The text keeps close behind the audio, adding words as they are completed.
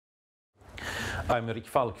I'm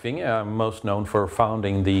Falkvinge. I'm most known for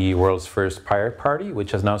founding the world's first pirate party,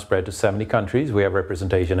 which has now spread to 70 countries. We have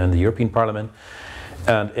representation in the European Parliament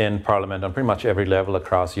and in Parliament on pretty much every level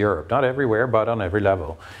across Europe. Not everywhere, but on every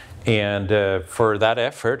level. And for that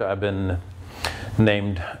effort, I've been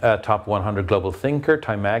named a top 100 global thinker.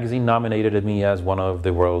 Time magazine nominated me as one of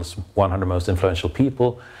the world's 100 most influential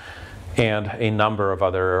people, and a number of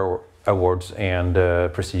other awards and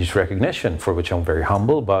prestigious recognition, for which I'm very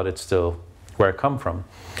humble, but it's still where I come from.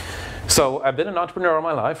 So I've been an entrepreneur all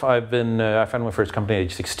my life. I founded my first company at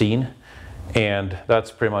age 16, and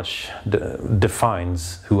that's pretty much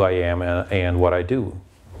defines who I am and what I do.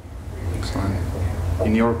 Excellent.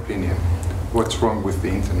 In your opinion, what's wrong with the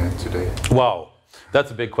internet today? Wow,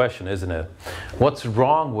 that's a big question, isn't it? What's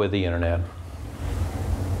wrong with the internet?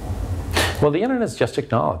 Well, the internet is just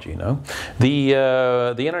technology, you know. The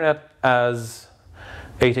internet as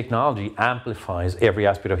a technology amplifies every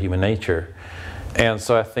aspect of human nature. And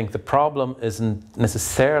so I think the problem isn't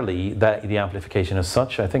necessarily that the amplification as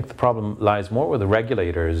such. I think the problem lies more with the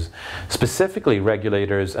regulators, specifically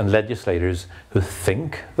regulators and legislators who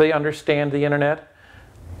think they understand the internet,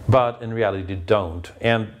 but in reality don't.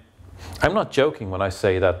 And I'm not joking when I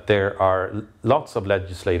say that there are lots of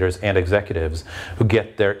legislators and executives who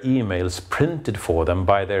get their emails printed for them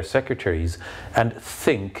by their secretaries and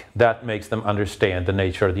think that makes them understand the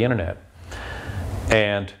nature of the internet.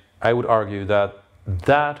 And I would argue that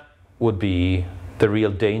that would be the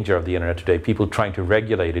real danger of the internet today, people trying to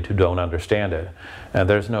regulate it who don't understand it. And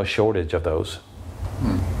there's no shortage of those.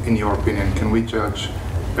 In your opinion, can we judge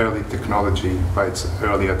early technology by its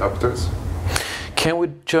early adopters? Can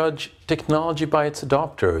we judge technology by its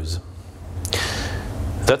adopters?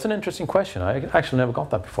 That's an interesting question. I actually never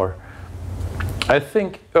got that before. I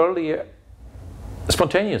think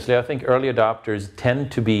spontaneously, I think early adopters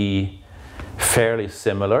tend to be fairly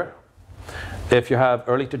similar. If you have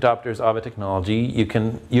early adopters of a technology, you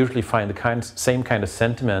can usually find the same kind of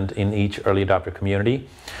sentiment in each early adopter community.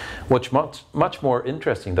 What's much more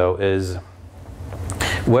interesting, though, is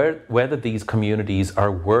whether these communities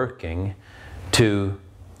are working to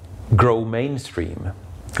grow mainstream,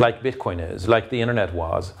 like Bitcoin is, like the internet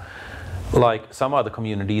was, like some other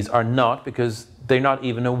communities are not, because they're not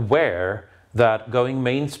even aware that going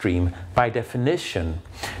mainstream by definition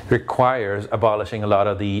requires abolishing a lot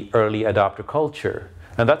of the early adopter culture.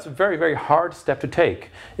 And that's a very, very hard step to take.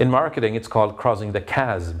 In marketing, it's called crossing the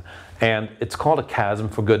chasm, and it's called a chasm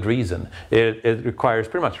for good reason. It requires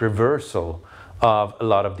pretty much reversal of a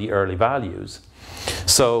lot of the early values.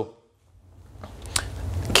 So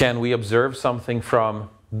can we observe something from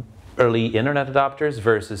early internet adopters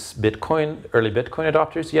versus early Bitcoin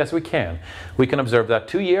adopters? Yes, we can. We can observe that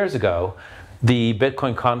 2 years ago, the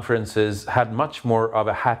Bitcoin conferences had much more of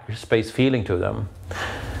a hackerspace feeling to them.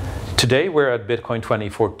 Today we're at Bitcoin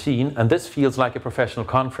 2014, and this feels like a professional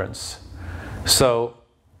conference. So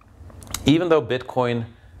even though Bitcoin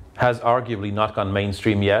has arguably not gone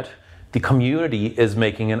mainstream yet, the community is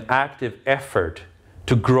making an active effort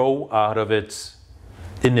to grow out of its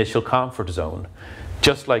initial comfort zone,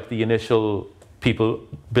 just like the initial people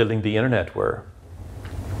building the internet were.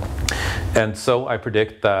 And so I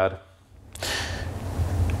predict that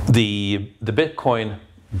the Bitcoin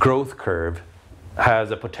growth curve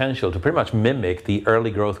has a potential to pretty much mimic the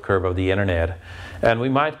early growth curve of the internet. And we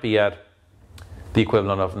might be at the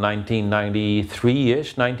equivalent of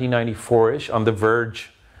 1993-ish, 1994-ish, on the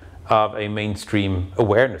verge of a mainstream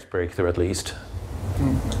awareness breakthrough, at least.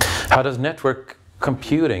 How does network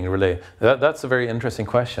computing relate? That's a very interesting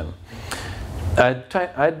question. I'd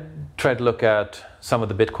try to look at some of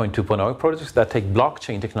the Bitcoin 2.0 projects that take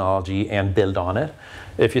blockchain technology and build on it.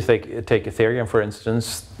 If you take Ethereum, for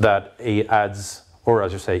instance, that adds, or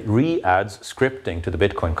as you say, re-adds scripting to the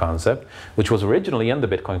Bitcoin concept, which was originally in the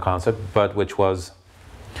Bitcoin concept, but which was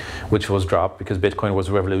dropped because Bitcoin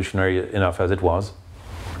was revolutionary enough as it was.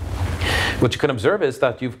 What you can observe is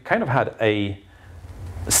that you've kind of had a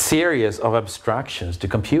series of abstractions to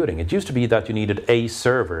computing. It used to be that you needed a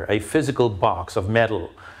server, a physical box of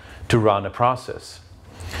metal to run a process.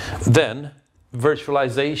 Then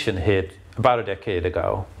virtualization hit about a decade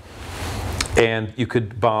ago, and you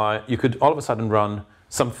could all of a sudden run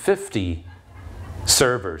some 50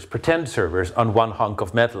 servers, pretend servers, on one hunk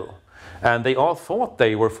of metal. And they all thought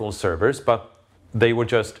they were full servers, but they were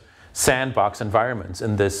just sandbox environments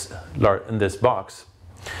in this box.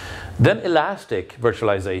 Then elastic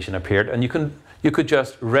virtualization appeared, and you could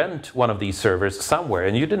just rent one of these servers somewhere,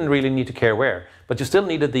 and you didn't really need to care where, but you still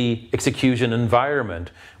needed the execution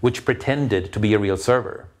environment, which pretended to be a real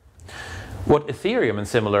server. What Ethereum and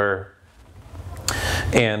similar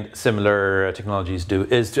and similar technologies do,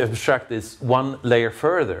 is to abstract this one layer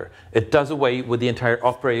further. It does away with the entire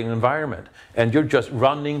operating environment, and you're just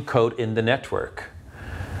running code in the network.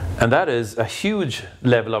 And that is a huge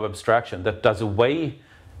level of abstraction that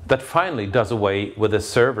finally does away with the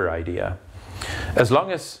server idea. As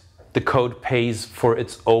long as the code pays for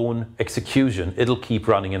its own execution, it'll keep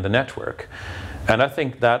running in the network. And I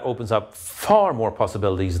think that opens up far more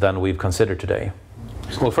possibilities than we've considered today.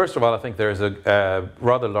 Well, first of all, I think there's a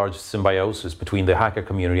rather large symbiosis between the hacker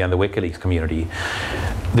community and the Wikileaks community.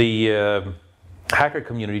 The hacker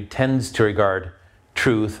community tends to regard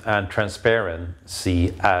truth and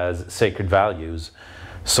transparency as sacred values.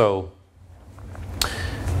 So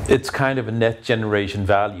it's kind of a net generation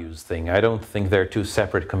values thing. I don't think they're two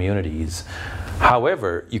separate communities.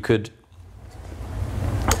 However, you could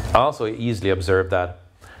also easily observe that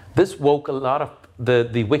this woke a lot of the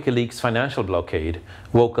WikiLeaks financial blockade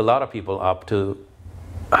woke a lot of people up to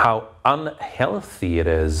how unhealthy it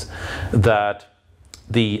is that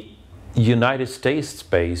the United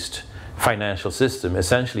States-based financial system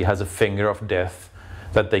essentially has a finger of death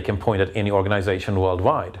that they can point at any organization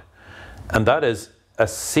worldwide. And that is a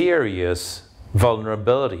serious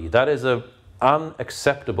vulnerability. That is an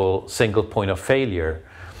unacceptable single point of failure.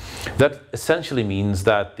 That essentially means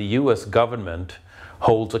that the US government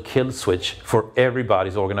holds a kill switch for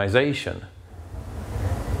everybody's organization.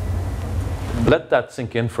 Let that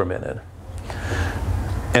sink in for a minute.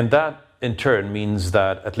 And that in turn means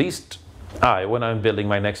that at least when I'm building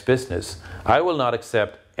my next business, I will not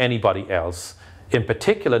accept anybody else, in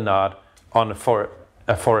particular not for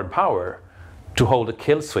a foreign power, to hold a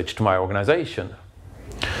kill switch to my organization.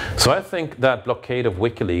 So I think that blockade of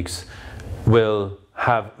WikiLeaks will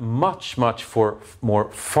have much more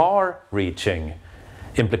far-reaching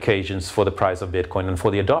implications for the price of Bitcoin and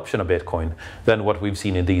for the adoption of Bitcoin than what we've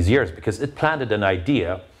seen in these years, because it planted an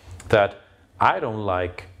idea that I don't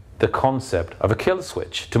like the concept of a kill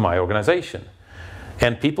switch to my organization.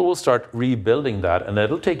 And people will start rebuilding that, and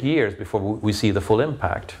it'll take years before we see the full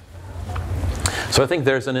impact. So I think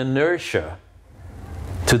there's an inertia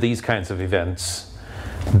to these kinds of events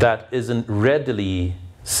that isn't readily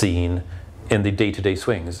seen in the day-to-day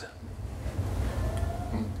swings.